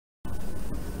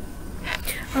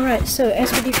Alright, so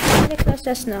as we defined the class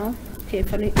just now, okay,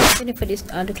 for this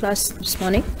the class this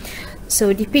morning.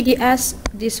 So the PDS,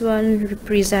 this one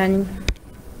represent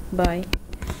by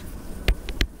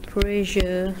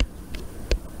pressure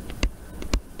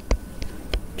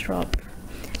drop,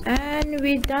 and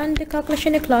we done the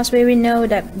calculation in the class where we know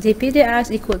that the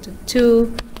PDS equal to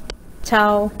 2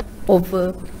 tau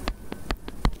over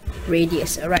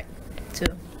radius. Alright, so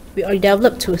we already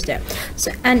developed two steps.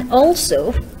 So, and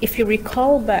also if you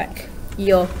recall back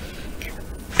your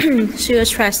shear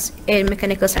stress in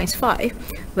mechanical science 5,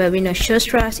 where we know shear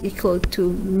stress equal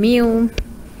to mu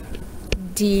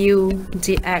du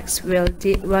dx, well,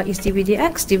 what is dv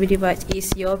dx? dv dx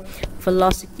is your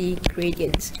velocity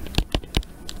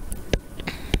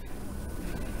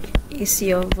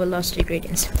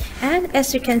gradient, and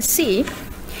as you can see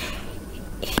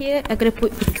here, I'm gonna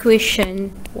put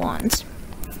equation 1.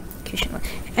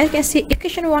 And you can see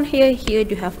equation 1 here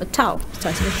you have a tau. So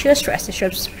it's the shear stress. The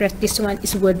shear stress, this one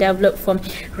is will develop from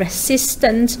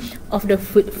resistance of the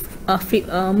foot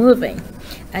moving,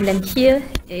 and then here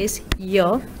is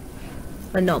your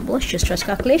normal shear stress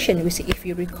calculation. We see, if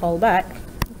you recall back,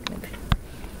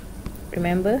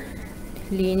 remember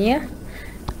linear,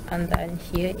 and then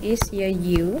here is your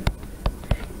u,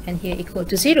 and here equal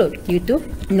to 0 due to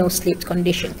no slip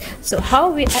condition. So how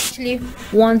we actually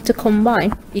want to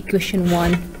combine equation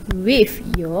 1 with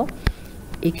your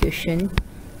equation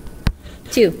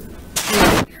 2?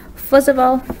 First of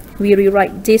all, we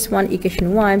rewrite this one,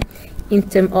 equation 1, in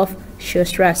terms of shear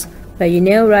stress, where you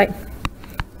know, right,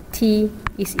 T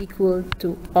is equal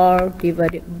to R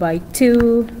divided by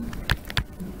 2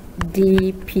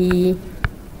 dp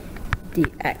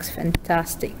dx.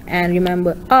 Fantastic. And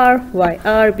remember R. Why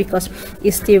R? Because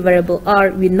it's still variable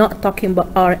R. We're not talking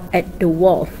about R at the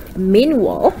wall, main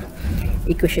wall.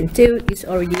 Equation 2 is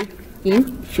already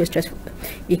in shear stress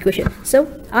equation. So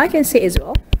I can say as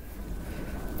well,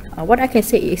 what I can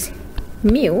say is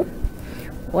mu,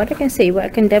 what I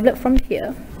can develop from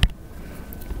here,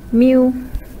 mu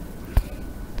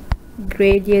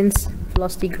gradients,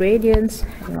 velocity gradients,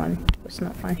 hang on, it's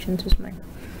not function to mine,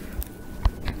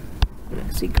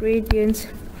 velocity gradients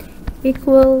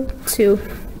equal to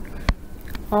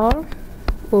R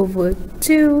over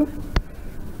 2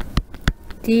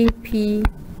 dp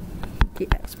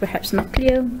dx. Perhaps not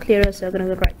clearer, so I'm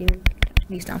gonna write in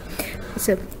these down.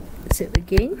 So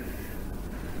again,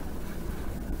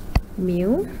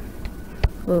 mu,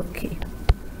 okay,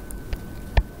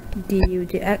 du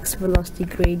dx velocity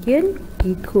gradient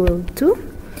equal to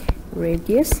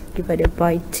radius divided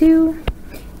by 2,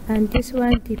 and this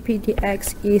one dp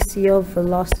dx is your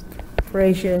velocity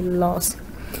pressure loss.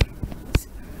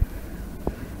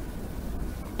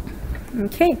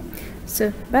 Okay,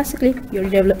 so basically you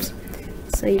developed,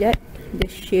 say that the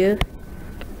shear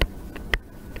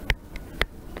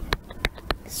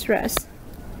stress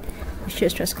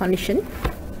condition in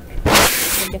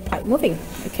the pipe moving.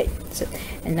 Okay, so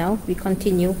and now we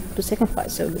continue to second part,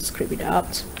 so let's scribble it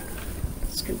out.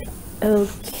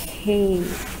 Okay,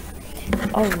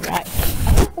 all right.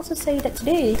 I will also say that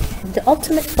today the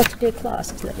ultimate for today's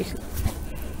class is, let me see.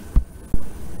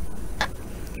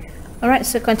 Alright,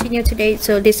 so continue today.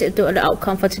 So this is the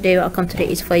outcome for today. The outcome today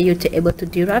is for you to able to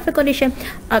derive a condition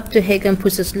up to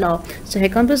Hagen-Poiseuille's law. So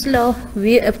Hagen-Poiseuille's law,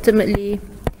 we ultimately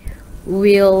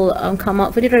will come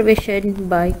out with derivation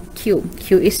by Q.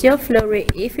 Q is your flow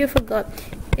rate. If you forgot,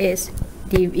 is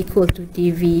dv equal to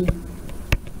dv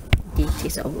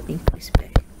dt. So we'll increase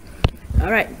back.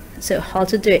 Alright, so how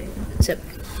to do it? So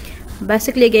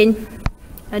basically, again,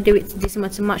 I do it this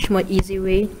much more easy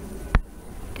way,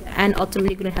 and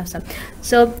ultimately gonna have some.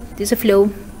 So this is a flow,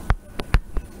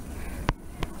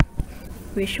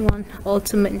 which one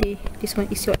ultimately, this one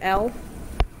is your L.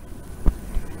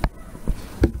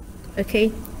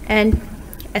 Okay, and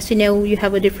as you know, you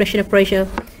have a differential of pressure,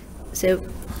 so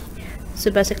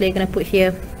basically I'm gonna put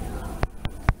here,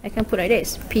 I can put like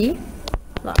this, P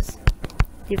plus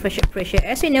differential pressure.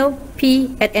 As you know,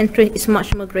 P at entry is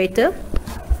much more greater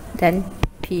than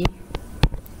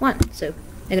P1, so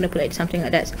I'm gonna put like something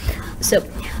like that. So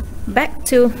back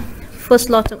to first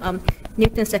law, to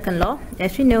Newton's second law.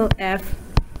 As we know, F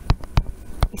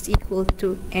is equal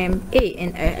to ma,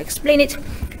 and I explain it.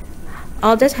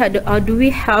 Do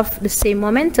we have the same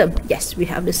momentum? Yes, we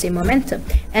have the same momentum.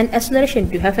 And acceleration,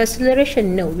 do you have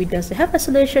acceleration? No, we don't have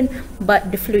acceleration,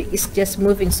 but the fluid is just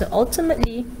moving. So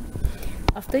ultimately,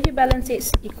 after you balance it,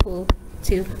 it's equal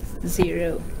to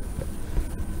 0.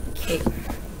 Okay.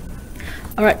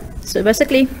 All right, so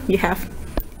basically you have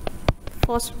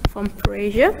force from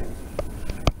pressure,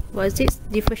 what is it,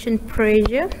 diffusion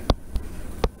pressure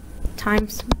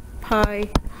times pi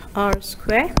r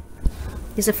square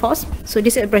is a force. So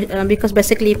this is because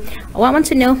basically I want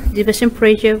to know the diffusion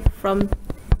pressure from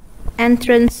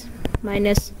entrance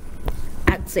minus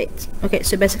exit. Okay,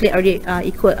 so basically already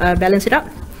equal balance it up.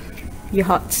 You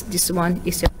have this one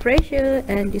is your pressure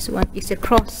and this one is your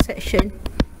cross section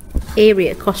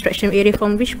area,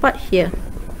 from which part? Here,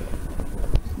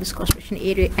 this cross section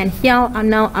area, and here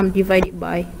I'm divided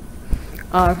by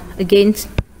r again.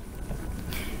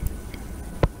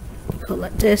 Call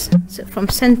like this. So from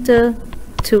center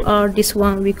to r, this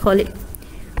one we call it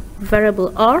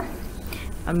variable r.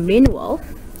 And meanwhile,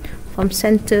 from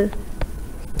center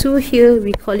to here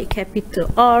we call it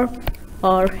capital R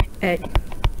at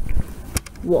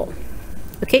wall.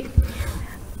 Okay,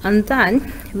 and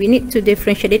then we need to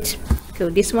differentiate it. So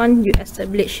this one you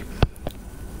establish,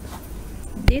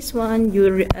 this one you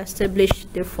re-establish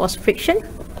the force friction.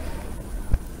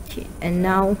 Okay, and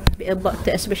now we're about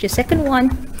to establish the second one.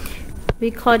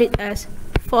 We call it as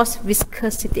force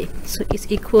viscosity. So it's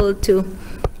equal to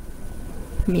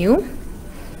mu,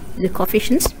 the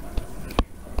coefficients,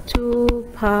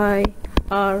 2 pi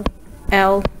r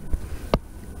l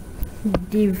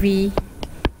dv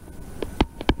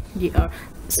dr.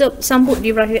 So some would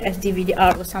derive it as dv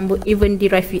dr, or some would even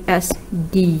derive it as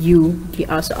du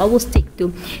dr. So I will stick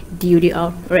to du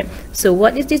dr. Right, so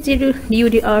what is this du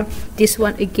dr? This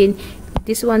one again,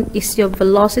 this one is your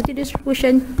velocity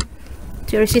distribution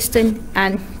to resistance,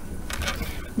 and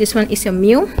this one is your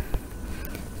mu,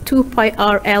 2 pi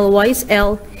r l. Why is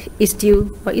l is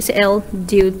due? Why is l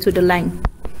due to the length?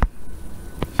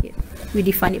 Here we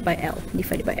define it by l,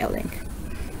 divided by l length.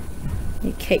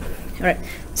 Okay, all right.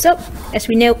 So as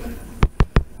we know,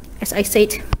 as I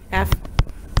said, F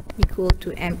equal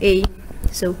to ma.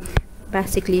 So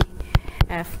basically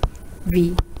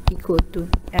FV equal to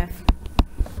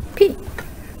FP.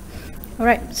 All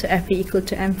right, so FV equal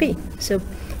to mv. So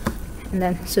and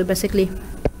then so basically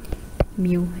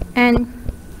mu n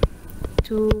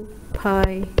 2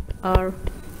 pi r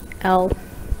l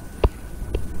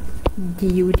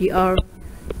du dr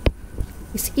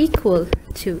is equal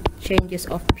to changes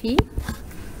of p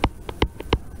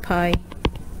pi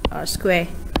r square.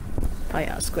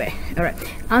 All right,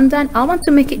 and then I want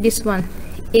to make it this one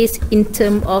is in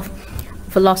terms of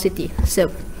velocity. So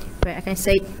where I can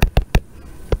say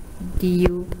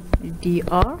du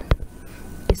dr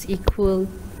is equal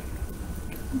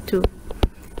to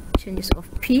changes of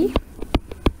p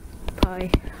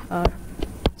pi r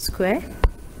square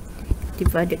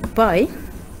divided by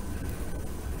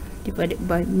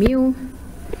mu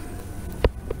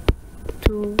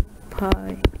 2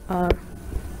 pi r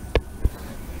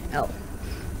l.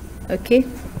 Okay,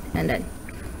 and then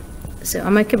so I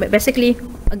make it basically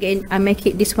again I make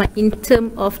it this one in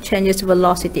terms of changes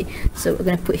velocity. So we're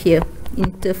gonna put here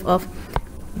in terms of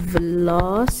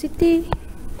velocity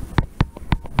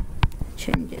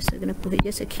changes. So I'm gonna put it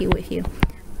just a keyword here,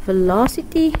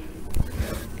 velocity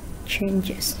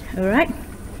changes. All right,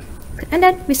 and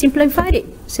then we simplified it.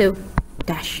 So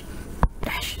dash.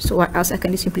 So what else I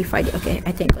can simplify it? Okay,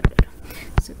 I think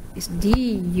so it's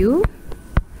du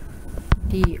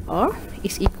dr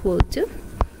is equal to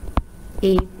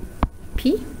ap.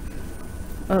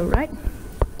 All right,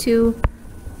 to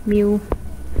mu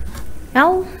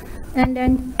l and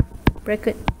then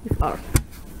bracket with r.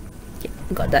 Okay,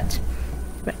 got that.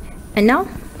 Right, and now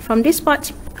from this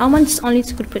part I want only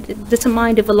to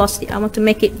determine the velocity. I want to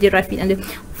make it derive it under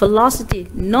velocity,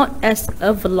 not as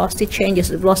a velocity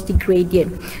changes, a velocity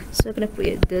gradient. So I'm going to put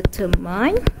it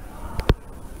determine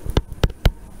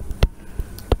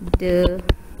the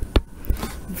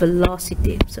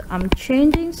velocity. So I'm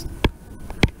changing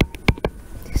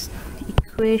this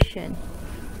equation.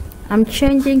 I'm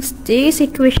changing this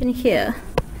equation here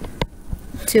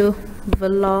to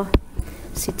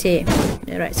velocity.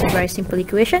 All right, so very simple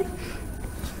equation.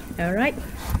 All right,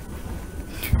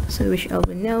 so which I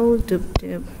will know the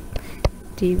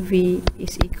dv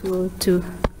is equal to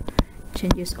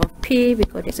changes of p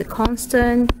because it's a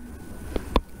constant,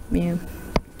 mu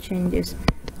changes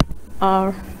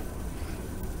r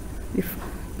with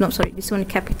this one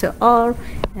capital R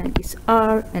and this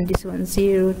R, and this one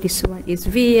 0, this one is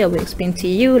V. I will explain to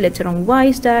you later on why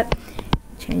is that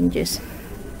changes.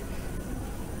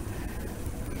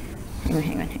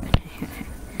 Hang on.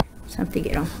 Something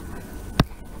get wrong.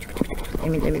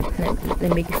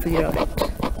 Let me figure out it.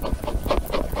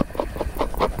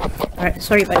 All right,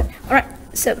 sorry about it. All right,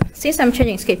 so since I'm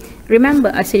changing, okay,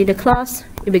 remember I said in the class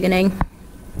in the beginning,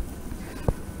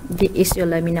 this is your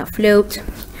laminar float.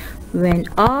 When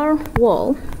R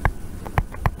wall,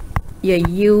 your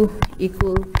U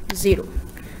equal 0.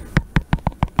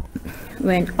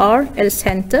 when r at the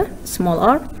center, small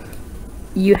r,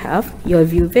 you have your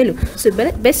v value. So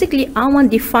basically I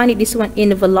want to define this one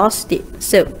in velocity.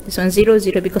 So this one 0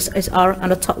 0 because it's r on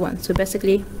the top one. So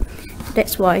basically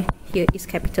that's why here is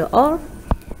capital R,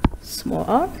 small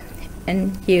r,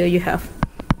 and here you have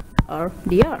r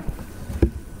dr.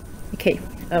 Okay,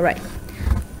 all right.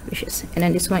 And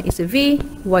then this one is a v.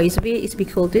 Why is v? Is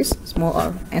because this small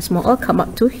r, and small r come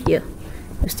up to here.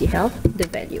 You still have the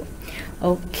value.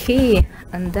 Okay,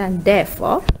 and then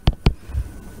therefore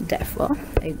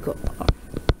I got r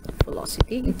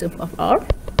velocity in terms of r,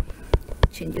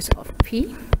 changes of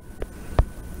p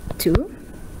to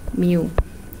mu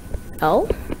l,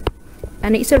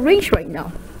 and it's a range right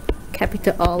now,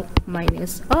 capital R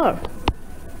minus r.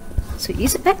 So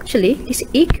it's actually, this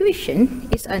equation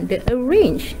is under a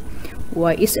range.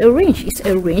 Why is a range? It's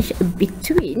a range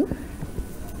between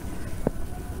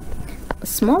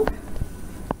small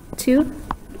to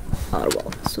r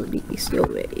wall. So this is your,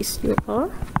 where is your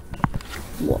r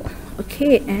wall?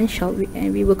 Okay, and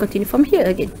we will continue from here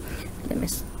again. Let me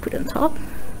put on top.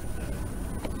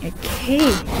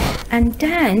 Okay, and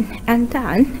then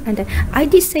I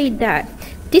did say that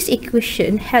this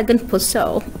equation,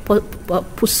 Hagen-Poiseuille,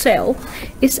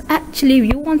 is actually,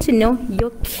 you want to know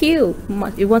your Q,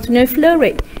 you want to know flow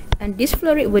rate, and this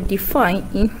flow rate will define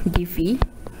in dV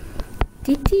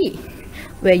dt,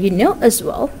 where you know as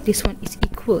well this one is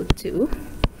equal to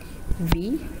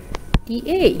V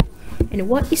dA. And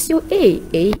what is your A?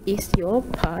 A is your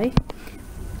pi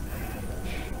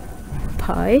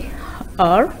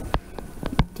r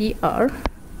dr.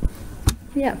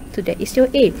 Yeah, so that is your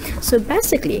A. So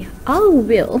basically I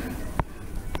will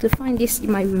define this in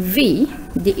my V.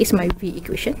 This is my V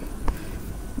equation.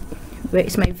 Where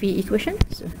is my V equation?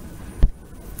 So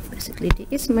basically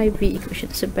this is my V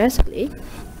equation. So basically,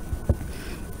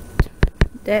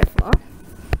 therefore,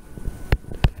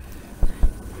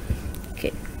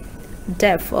 okay,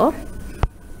 therefore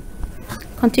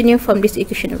continue from this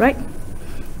equation, right?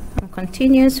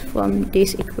 Continues from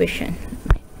this equation.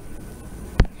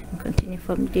 Continue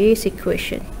from this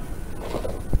equation.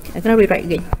 I'm gonna rewrite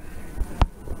again.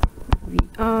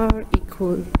 VR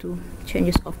equal to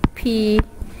changes of P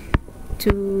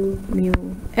to mu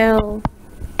L,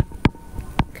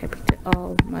 capital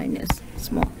R minus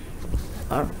small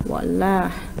r.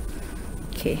 Voila.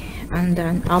 Okay, and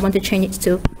then I want to change it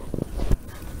to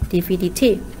dV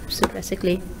dt. So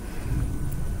basically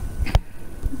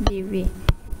dV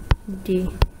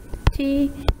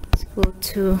dt is equal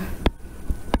to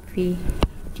V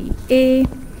dA.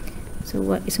 So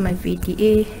what is my V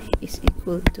dA? Is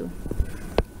equal to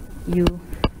U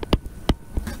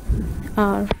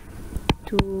R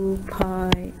 2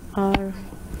 pi r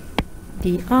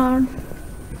dr,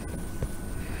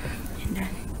 and then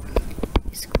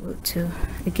is equal to,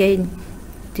 again,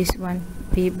 this one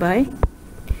V by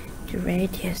the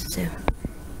radius. So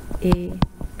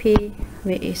AP,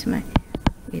 where is my,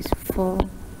 is 4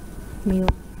 mu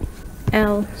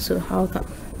L. So how about,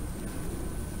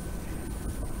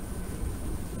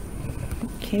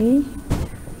 okay,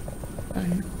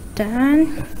 and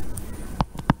then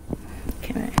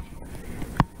okay,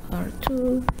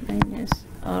 R2 minus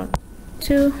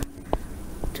R2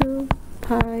 2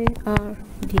 pi r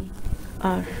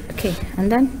dr. Okay,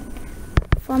 and then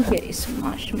from here is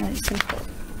much more simple.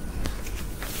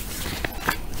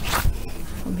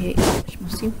 From here is much more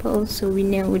simple. So we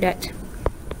know that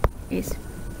is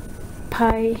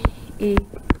pi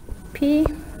AP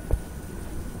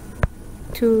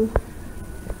 2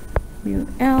 mu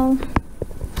L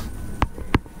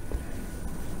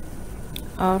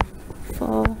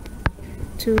R4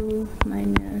 2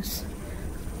 minus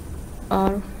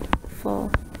R4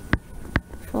 4.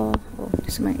 Oh,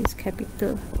 this one is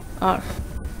capital R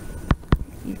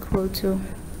equal to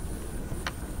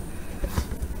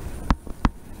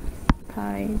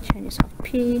pi changes of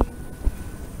P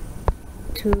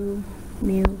 2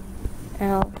 mu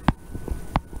L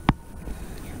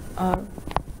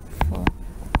R4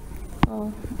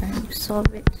 4, and you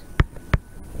solve it.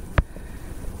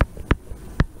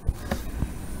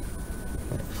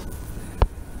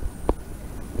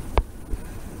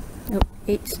 No,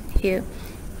 8 here.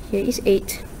 Here is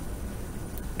 8.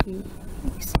 P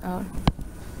is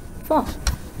R4.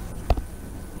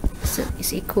 So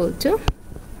it's equal to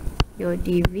your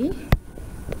dV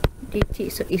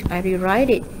dt. So if I rewrite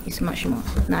it, it's much more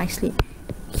nicely.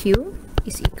 Q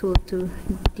is equal to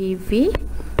dV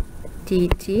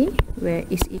dt, where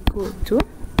is equal to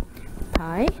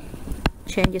pi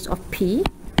changes of P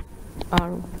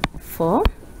R4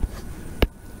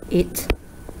 8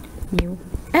 mu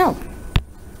L.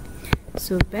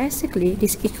 So basically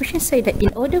this equation says that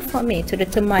in order for me to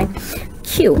determine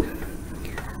Q,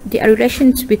 there are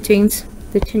relations between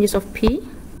the changes of P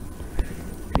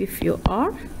with your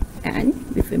R and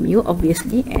with your mu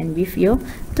obviously, and with your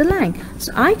the length.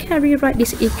 So I can rewrite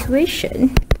this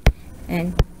equation,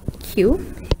 and Q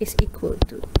is equal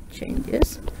to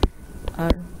changes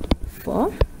R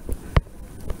for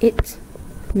 8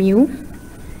 mu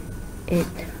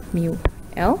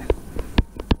L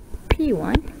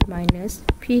P1 minus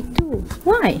P2.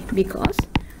 Why? Because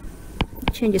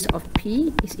changes of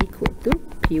P is equal to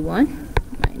P1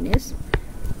 minus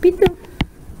P2.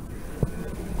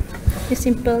 As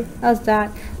simple as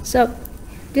that. So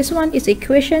this one is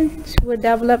equations were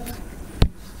developed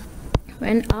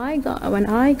when I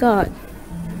got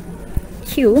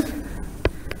Q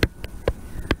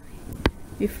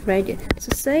with radius.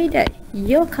 So say that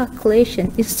your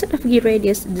calculation, instead of give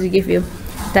radius, they give you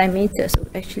diameter. So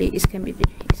actually it can be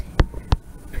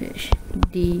push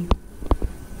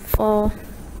D4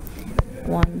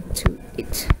 1 to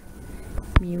 8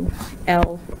 mu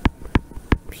L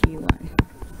P1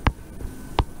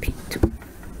 P2.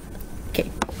 Okay,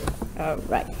 all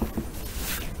right.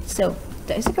 So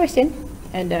that is the question,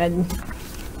 and then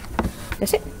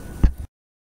that's it.